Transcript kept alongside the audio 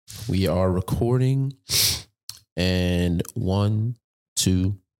We are recording. And 1,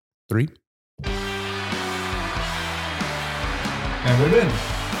 2, 3. And we're in.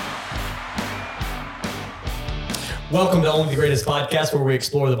 Welcome to Only the Greatest Podcast, where we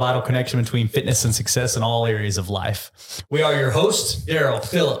explore the vital connection between fitness and success in all areas of life. We are your hosts, Daryl,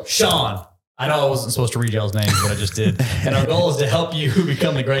 Philip, Sean. I know I wasn't supposed to read y'all's names, but I just did. And our goal is to help you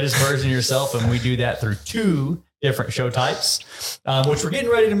become the greatest version of yourself. And we do that through 2 different show types, which we're getting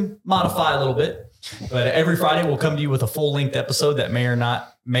ready to modify a little bit. But every Friday, we'll come to you with a full-length episode that may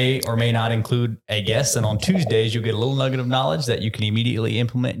or may not include a guest. And on Tuesdays, you'll get a little nugget of knowledge that you can immediately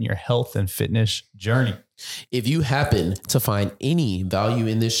implement in your health and fitness journey. If you happen to find any value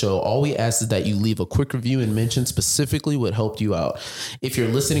in this show, all we ask is that you leave a quick review and mention specifically what helped you out. If you're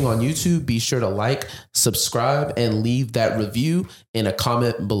listening on YouTube, be sure to like, subscribe, and leave that review and a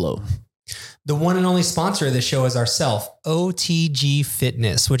comment below. The one and only sponsor of the show is ourselves, OTG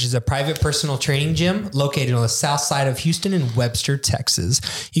Fitness, which is a private personal training gym located on the south side of Houston in Webster,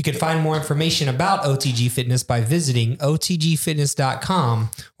 Texas. You can find more information about OTG Fitness by visiting otgfitness.com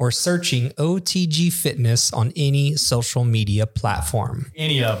or searching OTG Fitness on any social media platform.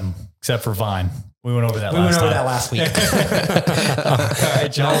 Any of them, except for Vine. We went over that last week. All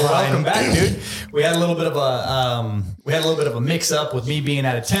right, John. Welcome back, dude. We had a little bit of a mix up with me being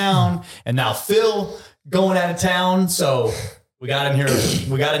out of town, and now Phil going out of town. So we got in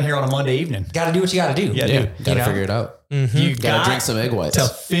here on a Monday evening. Got to do what you got to do. Yeah, dude. Got to figure it out. Mm-hmm. You got to drink some egg whites to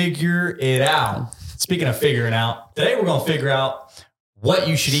figure it out. Speaking of figuring out, today we're going to figure out what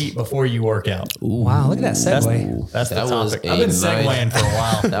you should eat before you work out. Ooh, wow, look at that segue. That's the topic. I've been segueing for a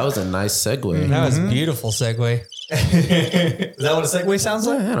while. That was a nice segue. That was a beautiful segue. Is that what a segue sounds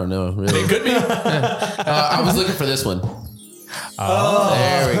like? I don't know. Really. It could be. I was looking for this one. Oh,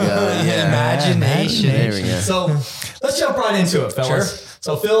 there we go. Yeah. Imagination. There we go. So let's jump right into it, fellas. Sure.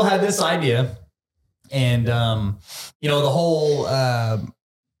 So Phil had this idea, and the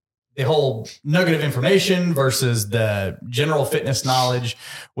whole nugget of information versus the general fitness knowledge.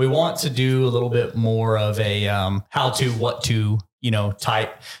 We want to do a little bit more of a how to, what to,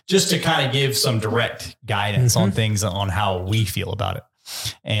 type, just to kind of give some direct guidance on things, on how we feel about it.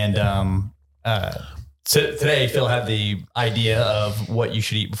 And so today, Phil had the idea of what you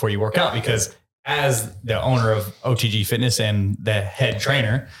should eat before you work out, because as the owner of OTG Fitness and the head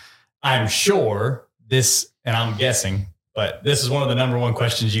trainer, I'm sure this, and I'm guessing, but this is one of the number one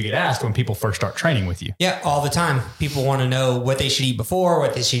questions you get asked when people first start training with you. Yeah, all the time. People want to know what they should eat before,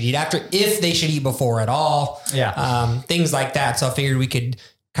 what they should eat after, if they should eat before at all. Yeah. Things like that. So I figured we could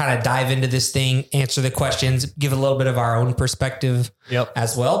kind of dive into this thing, answer the questions, give a little bit of our own perspective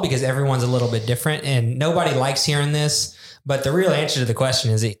as well, because everyone's a little bit different and nobody likes hearing this. But the real answer to the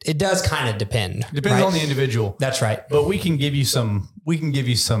question is it does kind of depend. Depends on the individual. That's right. But we can give you some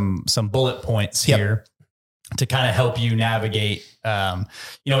bullet points here to kind of help you navigate.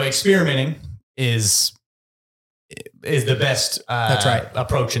 Experimenting is the best That's right.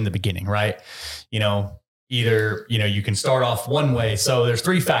 approach in the beginning, right? Either you can start off one way. So there's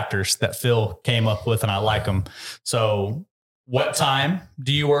 3 factors that Phil came up with, and I like them. So what time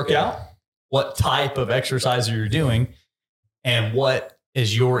do you work out? What type of exercise are you doing? And what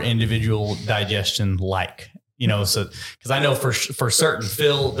is your individual digestion like? So because I know for certain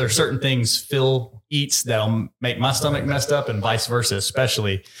Phil, there's certain things Phil eats that'll make my stomach messed up, and vice versa.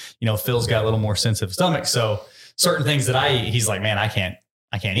 Especially, Phil's got a little more sensitive stomach, so certain things that I eat, he's like, man, I can't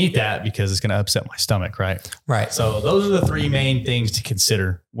eat that because it's going to upset my stomach, right? Right. So those are the 3 main things to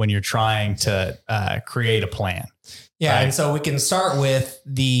consider when you're trying to create a plan. Yeah, right? and so we can start with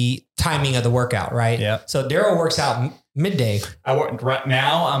the timing of the workout, right? Yeah. So Daryl works out midday. Right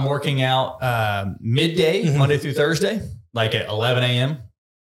now I'm working out midday, Monday through Thursday, like at 11 a.m.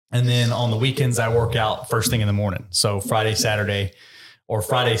 And then on the weekends, I work out first thing in the morning. So Friday, Saturday, or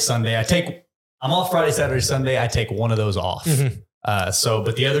Friday, Sunday. I'm off Friday, Saturday, Sunday. I take one of those off.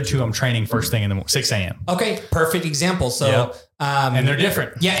 But the other 2, I'm training first thing in the morning, 6 a.m. Okay, perfect example. So, and they're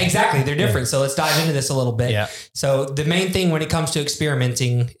different. Yeah, exactly. They're different. So let's dive into this a little bit. Yeah. So the main thing when it comes to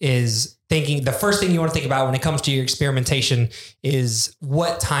experimenting is the first thing you want to think about when it comes to your experimentation is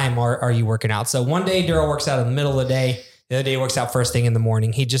what time are you working out? So one day Daryl works out in the middle of the day. The other day he works out first thing in the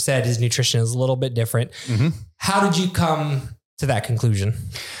morning. He just said his nutrition is a little bit different. Mm-hmm. How did you come to that conclusion?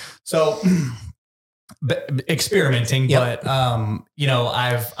 So experimenting, but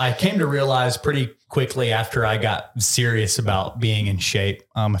I came to realize pretty quickly after I got serious about being in shape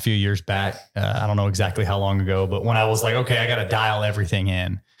a few years back. I don't know exactly how long ago, but when I was like, okay, I got to dial everything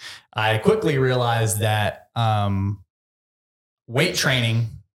in, I quickly realized that weight training,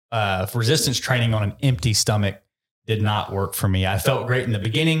 resistance training on an empty stomach did not work for me. I felt great in the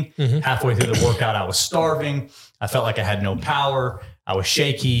beginning. Halfway through the workout, I was starving. I felt like I had no power. I was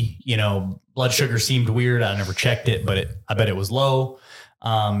shaky. Blood sugar seemed weird. I never checked it, but I bet it was low.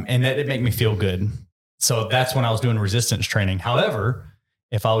 And that didn't make me feel good. So that's when I was doing resistance training. However,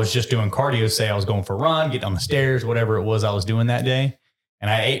 if I was just doing cardio, say I was going for a run, getting on the stairs, whatever it was I was doing that day, and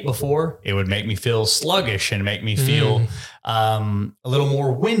I ate before, it would make me feel sluggish and make me feel a little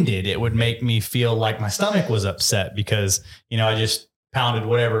more winded. It would make me feel like my stomach was upset because, I just pounded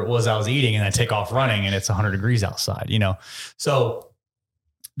whatever it was I was eating and I take off running and it's 100 degrees outside, So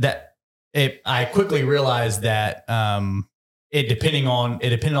I quickly realized that it depended on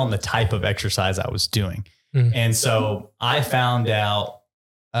the type of exercise I was doing. And so I found out,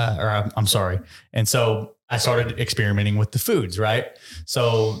 and so I started experimenting with the foods, right?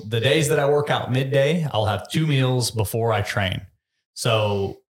 So the days that I work out midday, I'll have 2 meals before I train.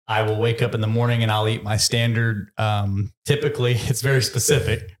 So I will wake up in the morning and I'll eat my standard. Typically it's very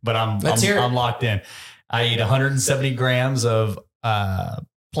specific, but I'm locked in. I eat 170 grams of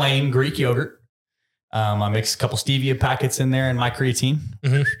plain Greek yogurt. I mix a couple stevia packets in there and my creatine.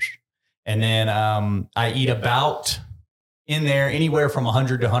 And then I eat about in there anywhere from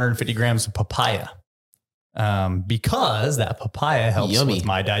 100 to 150 grams of papaya. Because that papaya helps with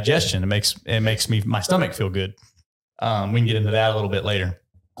my digestion. It makes my stomach feel good. We can get into that a little bit later.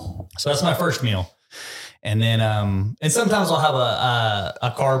 So that's my first meal. And then, and sometimes I'll have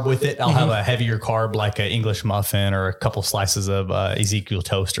a carb with it. I'll have a heavier carb, like an English muffin or a couple slices of Ezekiel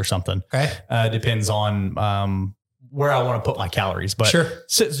toast or something. Okay. Depends on, where I want to put my calories, but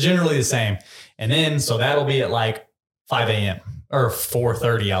it's generally the same. And then, so that'll be at like 5 a.m. or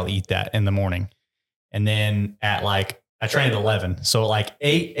 4:30. I'll eat that in the morning. And then at like, I train at 11. So like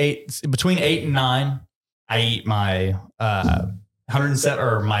between 8 and 9, I eat my 107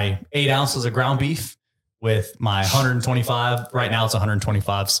 or my 8 ounces of ground beef with my 125. Right now it's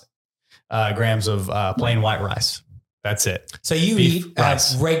 125 grams of plain white rice. That's it. So you eat a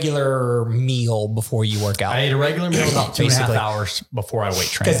regular meal before you work out? I eat a regular meal about 2.5 hours before I weight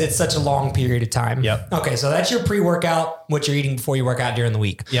train. Because it's such a long period of time. Yep. Okay. So that's your pre-workout, what you're eating before you work out during the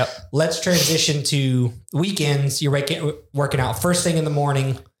week. Yep. Let's transition to weekends. You're working out first thing in the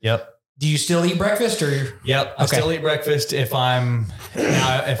morning. Yep. Do you still eat breakfast or? Yep. I still eat breakfast if I'm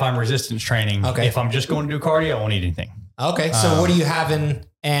resistance training. Okay. If I'm just going to do cardio, I won't eat anything. Okay. So what are you having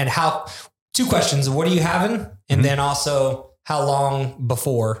and how? 2 questions. What are you having? And then also how long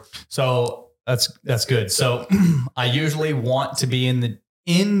before? So that's good. So I usually want to be in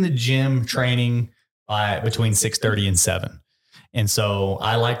the gym training by between 6:30 and 7. And so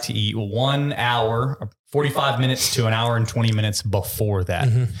I like to eat 1 hour, 45 minutes to an hour and 20 minutes before that.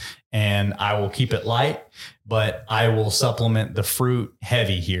 And I will keep it light, but I will supplement the fruit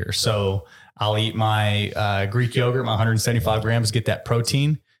heavy here. So I'll eat my Greek yogurt, my 175 grams, get that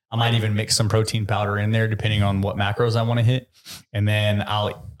protein. I might even mix some protein powder in there, depending on what macros I want to hit. And then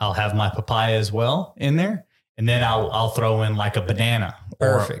I'll have my papaya as well in there. And then I'll throw in like a banana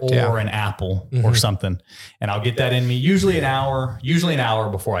or an apple or something. And I'll get that in me usually an hour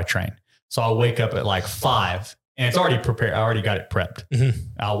before I train. So I'll wake up at like 5 and it's already prepared. I already got it prepped.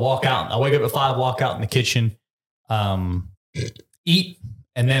 I'll wake up at 5, walk out in the kitchen, eat,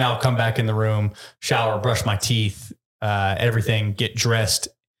 and then I'll come back in the room, shower, brush my teeth, everything, get dressed,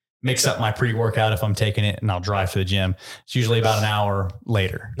 mix up my pre-workout if I'm taking it, and I'll drive to the gym. It's usually about an hour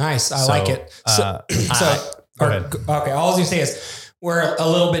later. Nice. I like it. Go ahead. Okay. All I was going to say is we're a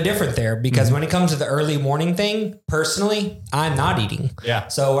little bit different there because when it comes to the early morning thing, personally, I'm not eating. Yeah.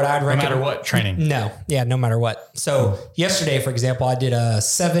 So what I'd recommend. No matter what training. No. Yeah. No matter what. So yesterday, for example, Eli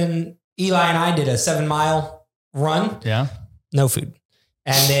and I did a 7-mile run. Yeah. No food.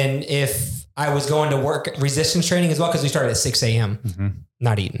 And then if I was going to work resistance training as well, because we started at 6 a.m.,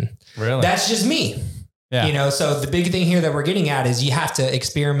 not eating. Really? That's just me. Yeah. So the big thing here that we're getting at is you have to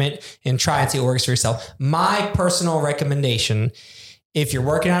experiment and try and see what works for yourself. My personal recommendation, if you're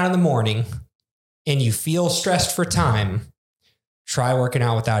working out in the morning and you feel stressed for time, try working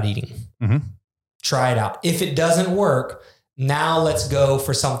out without eating. Try it out. If it doesn't work, now let's go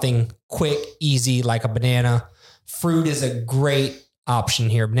for something quick, easy, like a banana. Fruit is a great option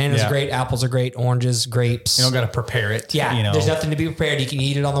here. Bananas are great. Apples are great. Oranges, grapes. You don't got to prepare it. Yeah. There's nothing to be prepared. You can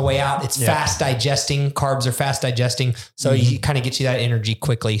eat it on the way out. It's fast digesting. Carbs are fast digesting. So you kind of get you that energy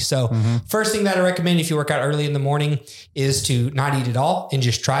quickly. So first thing that I recommend if you work out early in the morning is to not eat at all and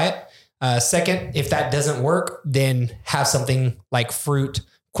just try it. Second, if that doesn't work, then have something like fruit,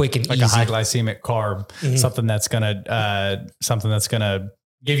 quick and like easy. A high glycemic carb, something that's going to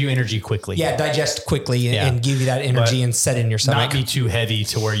give you energy quickly. Yeah, digest quickly and give you that energy and set in your stomach. Not be too heavy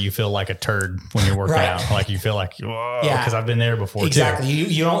to where you feel like a turd when you're working out. Like you feel like, whoa, because I've been there before. Exactly.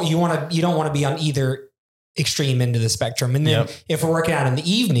 Too. You don't want to be on either extreme end of the spectrum. And then if we're working out in the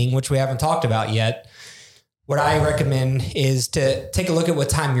evening, which we haven't talked about yet, what I recommend is to take a look at what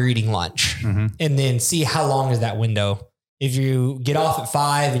time you're eating lunch and then see how long is that window. If you get off at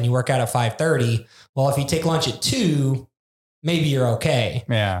 5 and you work out at 5:30, well, if you take lunch at 2, maybe you're okay.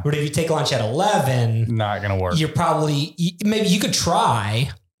 Yeah. But if you take lunch at 11, not going to work. You're probably, maybe you could try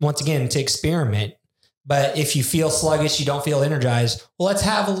once again to experiment. But if you feel sluggish, you don't feel energized, well, let's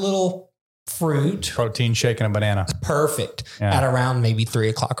have a little fruit. Protein shake and a banana. Perfect. At around maybe 3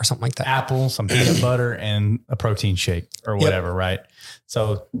 o'clock or something like that. Apple, some peanut butter, and a protein shake or whatever, right?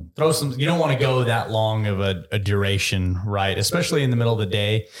 So throw some, you don't want to go that long of a duration, right? Especially in the middle of the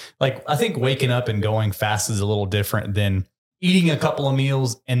day. Like I think waking up and going fast is a little different than eating a couple of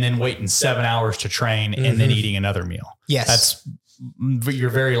meals and then waiting 7 hours to train and then eating another meal. Yes.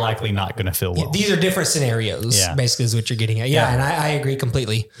 You're very likely not going to feel well. These are different scenarios, basically is what you're getting at. And I agree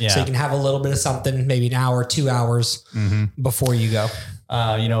completely. So you can have a little bit of something, maybe an hour, 2 hours before you go.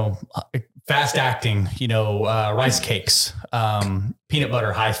 Fast acting, rice cakes, peanut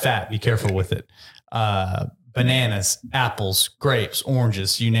butter, high fat, be careful with it. Bananas, apples, grapes,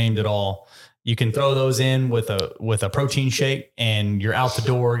 oranges, you named it all. You can throw those in with a protein shake and you're out the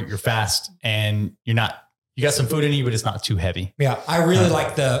door, you're fast and you got some food in you, but it's not too heavy. Yeah. I really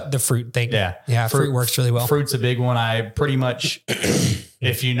like the fruit thing. Yeah. Fruit works really well. Fruit's a big one. I pretty much,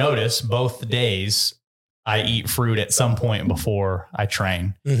 if you notice, both days I eat fruit at some point before I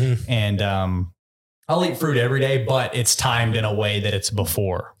train. And I'll eat fruit every day, but it's timed in a way that it's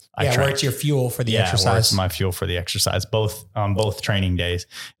before I train. Where it's your fuel for the exercise. Where it's my fuel for the exercise, on both training days.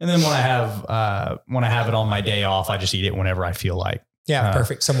 And then when I have it on my day off, I just eat it whenever I feel like. Yeah,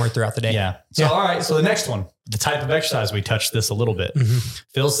 perfect. Somewhere throughout the day. Yeah. So, all right. So the next one, the type of exercise, we touched this a little bit.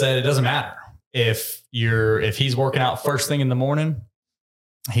 Phil said it doesn't matter if he's working out first thing in the morning,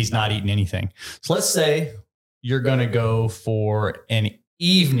 he's not eating anything. So let's say you're going to go for an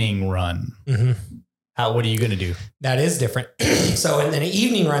evening run. What are you going to do? That is different. So in an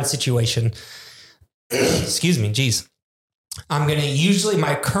evening run situation, excuse me, I'm going to usually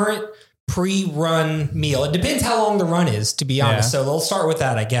my current pre-run meal. It depends how long the run is, to be honest. So they'll start with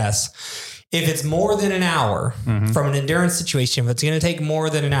that, I guess. If it's more than an hour from an endurance situation, if it's going to take more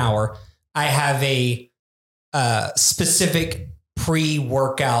than an hour, I have a specific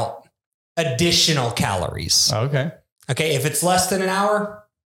pre-workout additional calories. Okay. If it's less than an hour,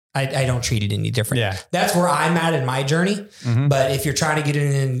 I don't treat it any different. Yeah. That's where I'm at in my journey. But if you're trying to get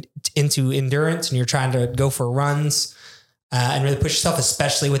into endurance and you're trying to go for runs and really push yourself,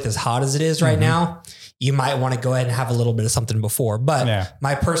 especially with as hot as it is right now, you might want to go ahead and have a little bit of something before. But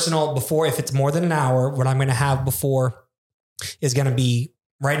my personal before, if it's more than an hour, what I'm going to have before is going to be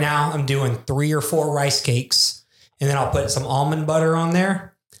right now. I'm doing 3 or 4 rice cakes, and then I'll put some almond butter on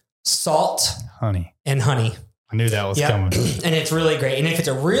there, salt, honey. I knew that was coming. And it's really great. And if it's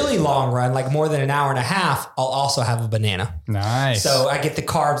a really long run, like more than an hour and a half, I'll also have a banana. Nice. So I get the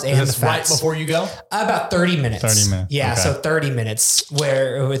carbs and the fats. Right before you go? About 30 minutes. 30 minutes. Yeah. Okay. So 30 minutes,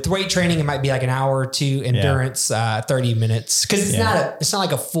 where with weight training, it might be like an hour or two. Endurance, 30 minutes. Cause it's not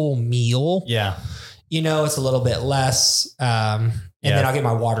like a full meal. Yeah. It's a little bit less. And then I'll get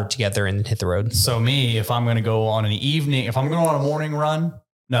my water together and hit the road. So me, if I'm going to go on if I'm going on a morning run,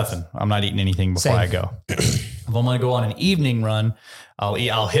 nothing. I'm not eating anything before I go. If I'm going to go on an evening run,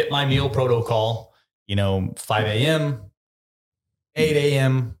 I'll hit my meal protocol, 5 a.m., 8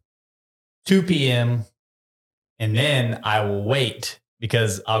 a.m., 2 p.m. And then I will wait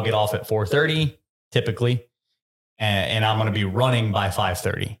because I'll get off at 4:30 typically. And I'm going to be running by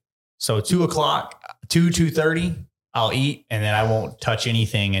 5:30. So 2 o'clock, 2:30, I'll eat. And then I won't touch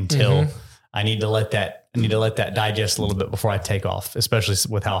anything until I need to let that digest a little bit before I take off, especially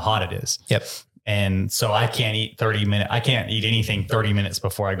with how hot it is. Yep. And so I can't eat 30 minutes. I can't eat anything 30 minutes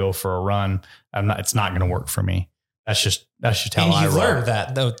before I go for a run. It's not going to work for me. That's just how I roll. Learned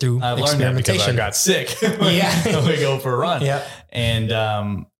that though through experimentation. Learned that because I got sick when we go for a run. Yeah.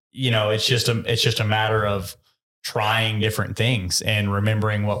 And, it's just a matter of trying different things and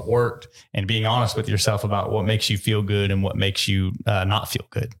remembering what worked and being honest with yourself about what makes you feel good and what makes you not feel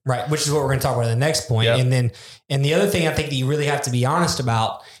good. Right. Which is what we're going to talk about in the next point. Yep. And the other thing I think that you really have to be honest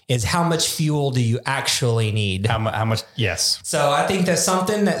about is how much fuel do you actually need? How much? Yes. So I think that's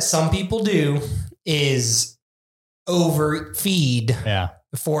something that some people do is overfeed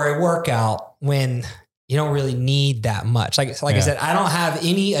for a workout when you don't really need that much. Like I said, I don't have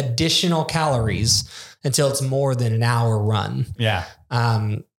any additional calories until it's more than an hour run. Yeah.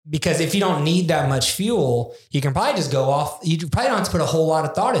 Because if you don't need that much fuel, you can probably just go off. You probably don't have to put a whole lot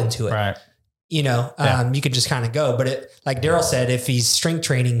of thought into it. Right. You know, you could just kind of go. But it, like Daryl said, if he's strength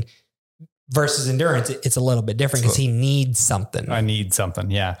training versus endurance, it's a little bit different because he needs something. I need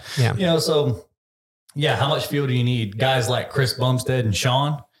something. Yeah. Yeah. You know, so yeah, how much fuel do you need? Guys like Chris Bumstead and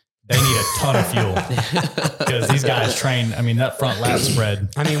Sean, they need a ton of fuel because these guys train. I mean, that front lat spread,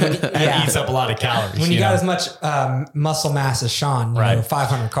 I mean, when, that eats up a lot of calories. when you got as much muscle mass as Sean, you know,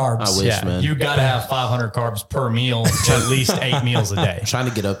 500 carbs. I wish, man. You got to have 500 carbs per meal to at least 8 meals a day. Trying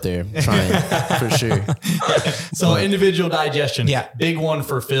to get up there, trying for sure. So individual digestion, Yeah. big one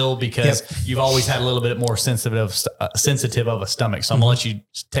for Phil because you've always had a little bit more sensitive of a stomach. So I'm gonna let you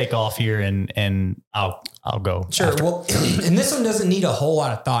take off here and I'll go. Sure. after. Well, and this one doesn't need a whole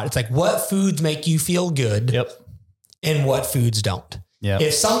lot of thought. It's like what foods make you feel good Yep. and what foods don't. Yeah.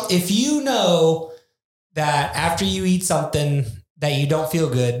 If you know that after you eat something that you don't feel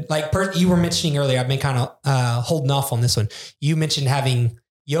good, like you were mentioning earlier, I've been kind of holding off on this one. You mentioned having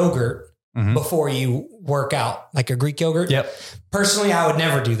yogurt before you work out, like a Greek yogurt. Yep. Personally, I would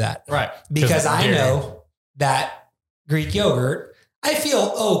never do that. Right. Because I dairy. know that Greek yogurt, I feel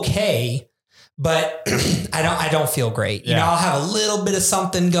okay, but I don't feel great. You know, I'll have a little bit of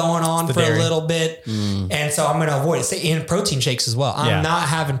something going on for dairy. a little bit. And so I'm going to avoid it. Say in protein shakes as well. I'm not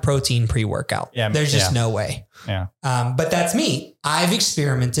having protein pre-workout. Yeah, There's just no way. Yeah. But that's me. I've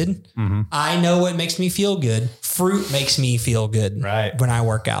experimented. I know what makes me feel good. Fruit makes me feel good when I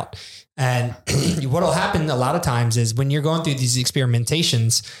work out. And what'll happen a lot of times is when you're going through these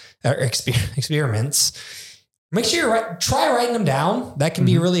experimentations or experiments, make sure you try writing them down. That can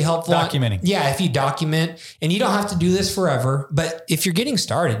be really helpful. Documenting. Yeah. If you document, and you don't have to do this forever, but if you're getting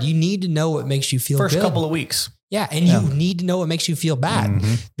started, you need to know what makes you feel First good. couple of weeks. Yeah. And you need to know what makes you feel bad.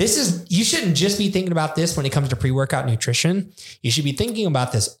 You shouldn't just be thinking about this when it comes to pre-workout nutrition. You should be thinking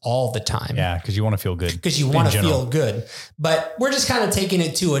about this all the time. Yeah. Because you want to feel good. Because you want to feel good. But we're just kind of taking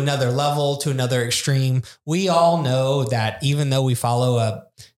it to another level, to another extreme. We all know that even though we follow a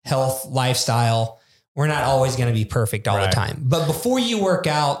health lifestyle, we're not always going to be perfect all the time. But before you work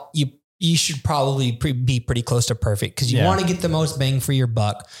out, you should probably be pretty close to perfect because you want to get the most bang for your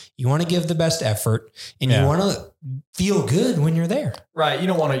buck. You want to give the best effort and you want to feel good when you're there. Right. You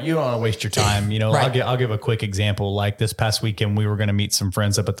don't want to waste your time. You know, I'll give a quick example. Like this past weekend, we were going to meet some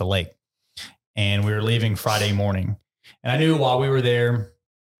friends up at the lake and we were leaving Friday morning. And I knew while we were there,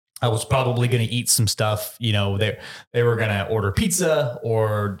 I was probably going to eat some stuff. You know, they were going to order pizza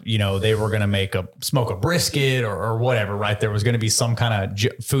or, you know, they were going to smoke a brisket or whatever, right? There was going to be some kind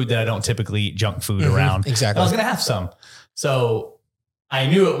of food that I don't typically eat junk food around. Exactly. I was going to have some. So I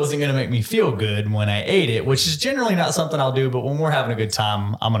knew it wasn't going to make me feel good when I ate it, which is generally not something I'll do. But when we're having a good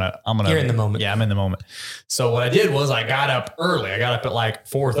time, I'm going to, you're in the moment. Yeah, I'm in the moment. So what I did was I got up early. I got up at like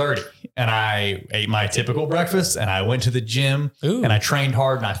 4:30 and I ate my typical breakfast and I went to the gym and I trained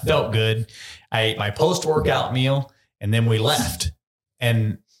hard and I felt good. I ate my post-workout meal and then we left.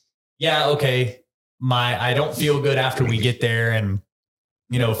 And I don't feel good after we get there. And,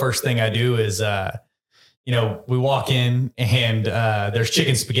 you know, first thing I do is, you know, we walk in and there's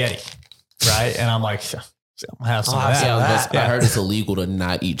chicken spaghetti, right? And I'm like, I'll have some of that. I heard it's illegal to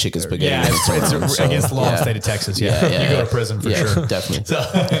not eat chicken spaghetti. Yeah, it's against the law of the state of Texas. You go to prison for sure.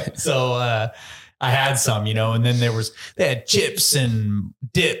 Definitely. So I had some, you know, and then they had chips and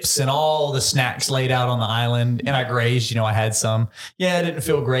dips and all the snacks laid out on the island. And I grazed, you know, I had some. Yeah, I didn't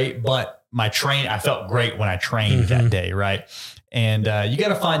feel great, but I felt great when I trained that day, right? And you got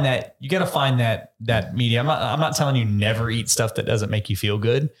to find that medium. I'm not telling you never eat stuff that doesn't make you feel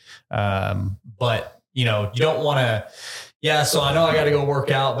good. But you know, you don't want to, so I know I got to go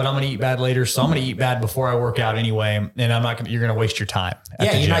work out, but I'm going to eat bad later. So I'm going to eat bad before I work out anyway. And you're going to waste your time.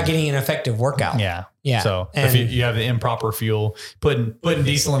 You're not getting an effective workout. Yeah. Yeah. So if you have the improper fuel, putting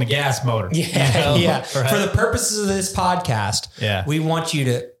diesel in a gas motor. Yeah. You know? Yeah. Right? For the purposes of this podcast, we want you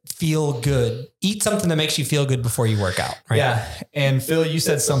to feel good. Eat something that makes you feel good before you work out. Right? Yeah. And Phil, you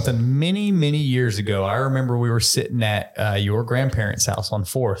said something many, many years ago. I remember we were sitting at your grandparents' house on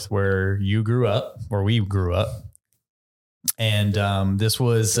 4th where we grew up. And this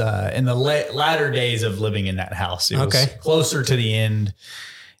was in the latter days of living in that house. It was closer to the end.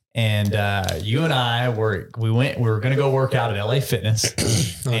 And you and I we were going to go work out at LA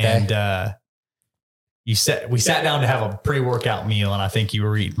Fitness. And we sat down to have a pre-workout meal, and I think you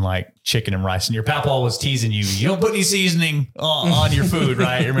were eating like chicken and rice, and your papa was teasing you. You don't put any seasoning on your food,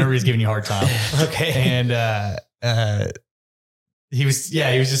 right? I remember he's giving you a hard time. Okay. And he was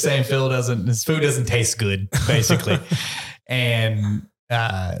just saying his food doesn't taste good, basically. And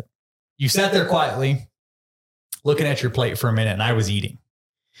you sat there quietly looking at your plate for a minute, and I was eating.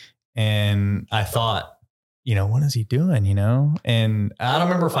 And I thought, what is he doing, And I don't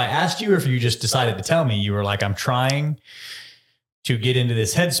remember if I asked you or if you just decided to tell me. You were like, I'm trying to get into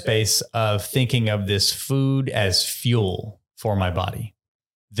this headspace of thinking of this food as fuel for my body.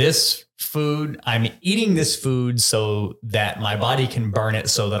 This food, I'm eating this food so that my body can burn it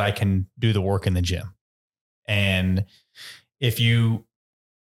so that I can do the work in the gym. And if you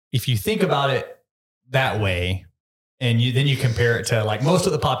think about it that way, and then you compare it to like most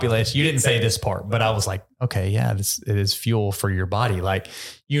of the population, you didn't say this part, but I was like, okay, yeah, it is fuel for your body. Like,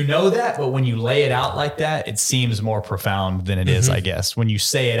 that, but when you lay it out like that, it seems more profound than it is, I guess. When you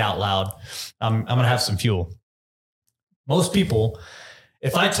say it out loud, I'm going to have some fuel. Most people,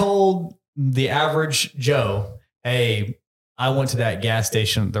 if I told the average Joe, hey, I went to that gas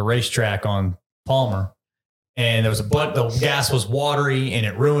station, the racetrack on Palmer, and the gas was watery and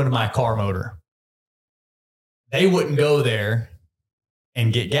it ruined my car motor. They wouldn't go there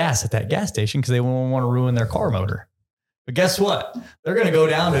and get gas at that gas station because they won't want to ruin their car motor. But guess what? They're going to go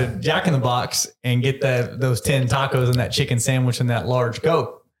down to Jack in the Box and get those 10 tacos and that chicken sandwich and that large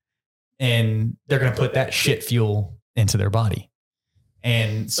Coke. And they're going to put that shit fuel into their body.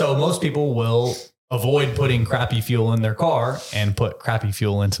 And so most people will avoid putting crappy fuel in their car and put crappy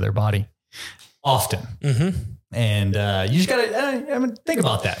fuel into their body often. Mm-hmm. And you just gotta think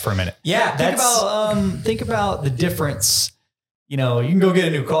about that for a minute. Yeah, think about the difference. You can go get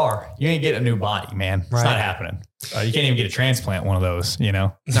a new car. You ain't get a new body, man. It's not happening. You can't even get a transplant, one of those.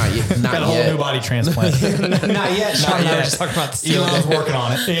 Not yet. Got a whole new body transplant. Not yet. Sean and I were just talking about the Elon's working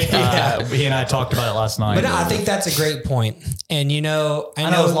on it. He and I talked about it last night. But no, I think that's a great point. And I know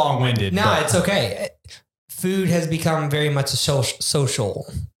it's long-winded. No, it's okay. Food has become very much a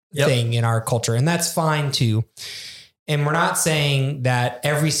social thing in our culture, and that's fine too. And we're not saying that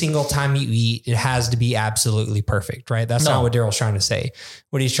every single time you eat, it has to be absolutely perfect, right? That's not what Daryl's trying to say.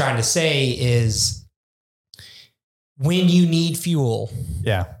 What he's trying to say is when you need fuel,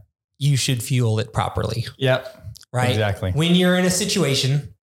 you should fuel it properly. Yep. Right. Exactly. When you're in a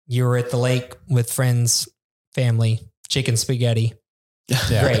situation, you're at the lake with friends, family, chicken spaghetti.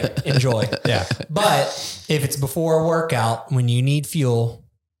 Yeah. Great. Enjoy. Yeah. But if it's before a workout, when you need fuel,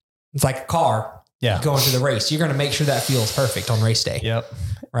 it's like a car going to the race. You're going to make sure that fuel's perfect on race day. Yep.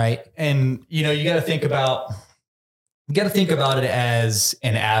 Right. And, you got to think about it as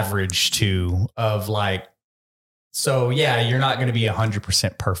an average too of like, so you're not going to be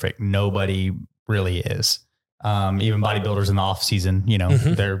 100% perfect. Nobody really is. Even bodybuilders in the off season,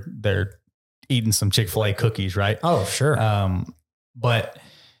 they're eating some Chick-fil-A cookies, right? Oh, sure. But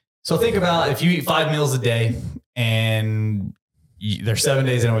so think about if you eat 5 meals a day and there's 7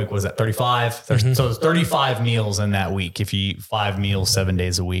 days in a week. Was that 35? So it's 35 meals in that week. If you eat 5 meals, 7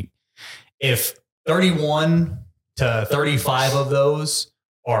 days a week, if 31 to 35 of those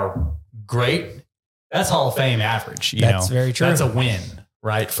are great, that's Hall of Fame average. That's very true. That's a win,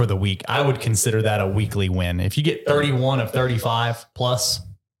 right? For the week. I would consider that a weekly win. If you get 31 of 35 plus,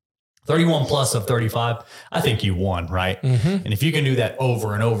 31 plus of 35, I think you won, right? Mm-hmm. And if you can do that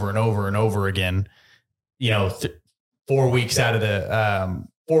over and over and over and over again, 4 weeks out of the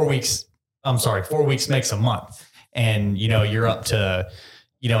 4 weeks makes a month. And, you're up to,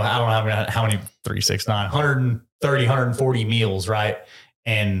 I don't know how many 369, 130, 140 meals, right?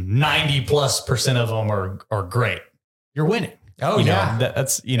 And 90+% of them are great. You're winning. Oh, yeah.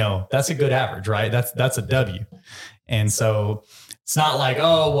 That's a good average, right? That's a W. And so it's not like,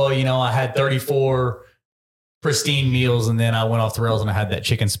 I had 34 pristine meals and then I went off the rails and I had that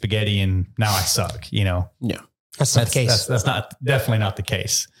chicken spaghetti and now I suck, Yeah. That's not the case. That's definitely not the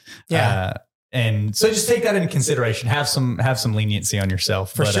case. Yeah. And so just take that into consideration. Have some leniency on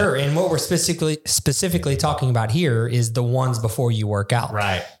yourself. For sure. And what we're specifically talking about here is the ones before you work out.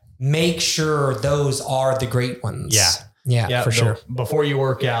 Right. Make sure those are the great ones. Yeah, for sure. Before you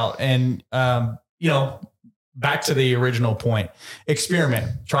work out. And, back to the original point,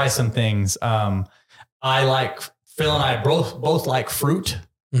 experiment, try some things. Phil and I both like fruit.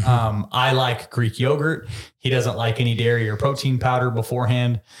 Mm-hmm. I like Greek yogurt. He doesn't like any dairy or protein powder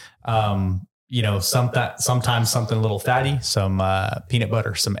beforehand. Sometimes something a little fatty, some peanut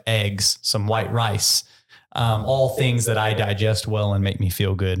butter, some eggs, some white rice, all things that I digest well and make me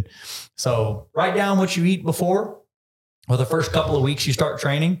feel good. So write down what you eat before or the first couple of weeks you start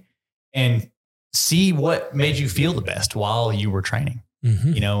training and see what made you feel the best while you were training,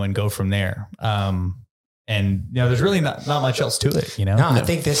 and go from there. And there's really not much else to it, No, I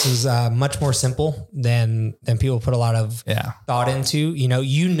think this is much more simple than people put a lot of thought into.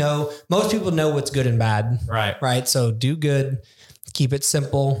 Most people know what's good and bad, right? So do good, keep it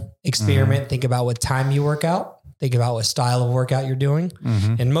simple, experiment. Think about what time you work out. Think about what style of workout you're doing.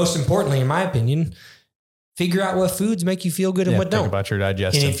 And most importantly, in my opinion, figure out what foods make you feel good and what don't. Think about your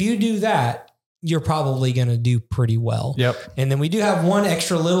digestion. And if you do that, you're probably going to do pretty well. Yep. And then we do have one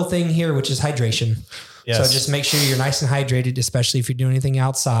extra little thing here, which is hydration. Yes. So just make sure you're nice and hydrated, especially if you're doing anything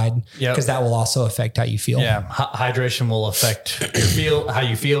outside, because that will also affect how you feel. Yeah. Hydration will affect how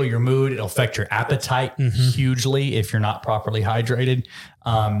you feel, your mood. It'll affect your appetite hugely if you're not properly hydrated.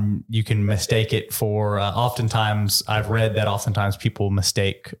 You can mistake it for, oftentimes I've read that oftentimes people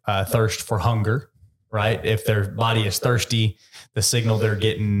mistake thirst for hunger, right? If their body is thirsty, the signal they're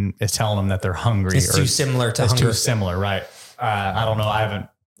getting is telling them that they're hungry. It's too similar to hunger. hunger. Too similar, right? I don't know. I haven't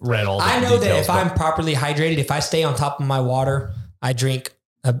read all the I know details, that if I'm properly hydrated, if I stay on top of my water, I drink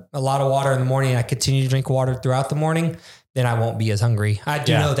a lot of water in the morning and I continue to drink water throughout the morning, then I won't be as hungry. I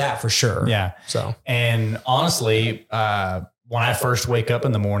do know that for sure. Yeah. So, and honestly, when I first wake up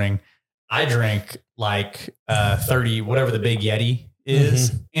in the morning, I drink like 30, whatever the big Yeti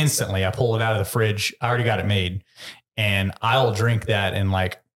is, instantly. I pull it out of the fridge. I already got it made. And I'll drink that in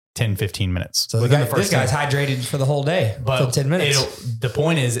like 10, 15 minutes. So this guy's hydrated for the whole day, for 10 minutes. The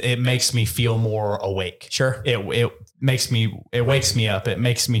point is it makes me feel more awake. Sure. It wakes me up. It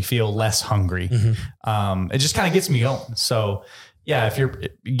makes me feel less hungry. It just kind of gets me going. So yeah,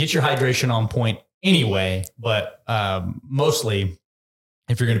 get your hydration on point anyway, but mostly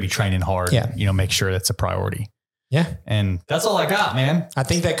if you're going to be training hard, make sure that's a priority. Yeah. And that's all I got, man. I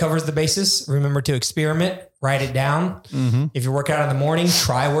think that covers the basis. Remember to experiment, write it down. If you work out in the morning,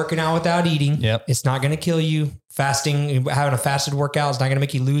 try working out without eating. Yep. It's not going to kill you. Fasting, having a fasted workout is not going to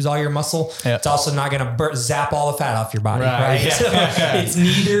make you lose all your muscle. Yep. It's also not going to zap all the fat off your body. Right. So it's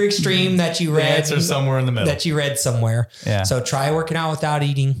neither extreme that you read. The answer's somewhere in the middle. That you read somewhere. Yeah. So try working out without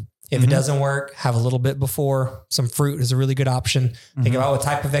eating. If it doesn't work, have a little bit before. Some fruit is a really good option. Think about what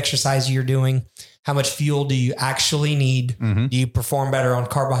type of exercise you're doing. How much fuel do you actually need? Do you perform better on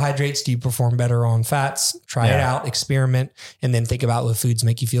carbohydrates? Do you perform better on fats? Try it out, experiment, and then think about what foods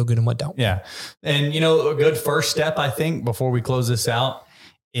make you feel good and what don't. Yeah. And a good first step, I think, before we close this out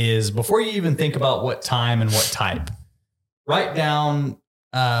is before you even think about what time and what type, write down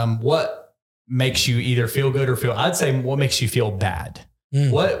what makes you either feel good or I'd say what makes you feel bad.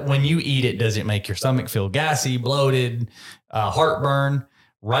 When you eat it, does it make your stomach feel gassy, bloated, heartburn?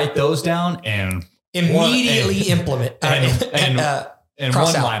 Write those down and immediately implement and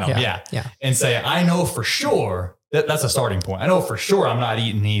one line them. Yeah. And say, I know for sure that's a starting point. I know for sure I'm not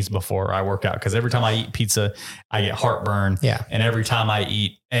eating these before I work out. Cause every time I eat pizza, I get heartburn. Yeah. And every time I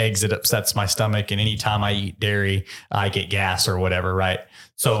eat eggs, it upsets my stomach. And anytime I eat dairy, I get gas or whatever. Right.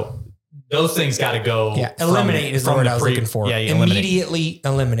 So those things got to go. Yeah. Eliminate is the word I was looking for. Yeah. Immediately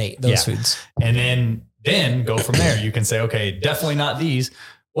eliminate those foods. And then go from there. You can say, okay, definitely not these.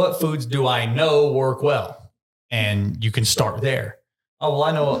 What foods do I know work well? And you can start there. Oh,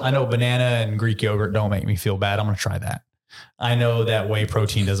 well, I know banana and Greek yogurt don't make me feel bad. I'm going to try that. I know that whey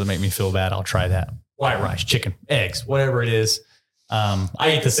protein doesn't make me feel bad. I'll try that. White rice, chicken, eggs, whatever it is.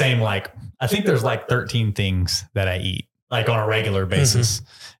 I eat the same, I think there's 13 things that I eat on a regular basis,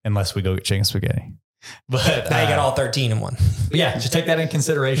 unless we go get chicken spaghetti. But now you got all 13 in one. Yeah. Just take that in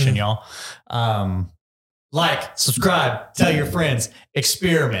consideration, y'all. Subscribe, tell your friends,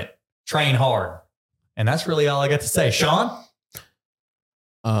 experiment, train hard. And that's really all I got to say. Sean?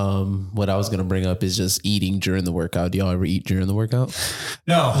 What I was going to bring up is just eating during the workout. Do y'all ever eat during the workout?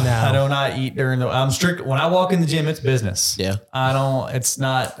 No, I do not eat I'm strict. When I walk in the gym, it's business. Yeah. It's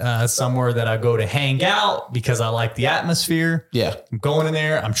not somewhere that I go to hang out because I like the atmosphere. Yeah. I'm going in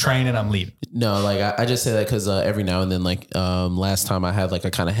there, I'm training, I'm leaving. No, I just say that because every now and then, last time I had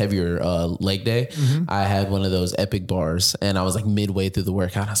a kind of heavier leg day, I had one of those Epic bars and I was midway through the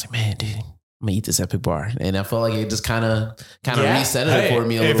workout. I was like, man, dude, I'm gonna eat this Epic bar. And I felt like it just kind of reset it for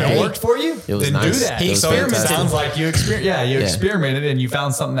me a little bit. If it worked for you, it was then nice. do that. He experimented. Sounds like you experimented and you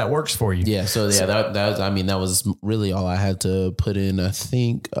found something that works for you. Yeah. So that was really all I had to put in. I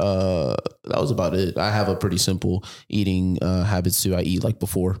think that was about it. I have a pretty simple eating habits too. I eat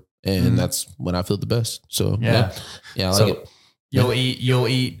before, and that's when I feel the best. So yeah, I like it. You'll eat.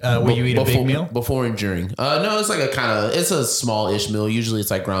 Will you eat a big meal before and during? No, it's it's a small-ish meal. Usually, it's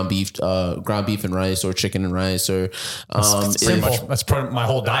ground beef and rice, or chicken and rice, or that's pretty my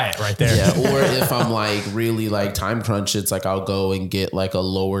whole diet right there. Yeah, or if I'm really time crunch, it's I'll go and get a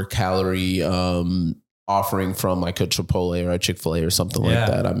lower calorie offering from a Chipotle or a Chick-fil-A or something like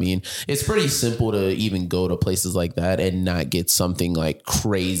that. I mean, it's pretty simple to even go to places like that and not get something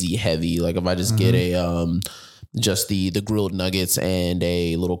crazy heavy. If I just get a just the grilled nuggets and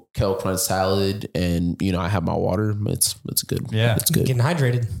a little kale crunch salad, and I have my water. It's good. Yeah, it's good. Getting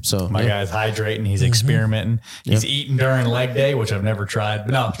hydrated. So my guy's hydrating. He's experimenting. He's eating during leg day, which I've never tried.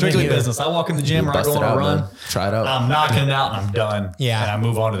 But no, strictly business. I walk in the gym or I go on a run. Man. Try it out. I'm knocking it out and I'm done. Yeah. And I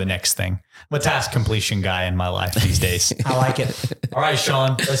move on to the next thing. I'm a task completion guy in my life these days. I like it. All right,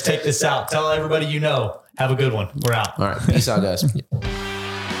 Sean, let's take this out. Tell everybody you know. Have a good one. We're out. All right. Peace out, guys.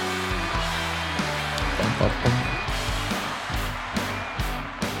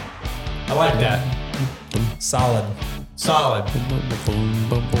 I like that. Solid. Solid. Boom,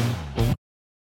 boom, boom.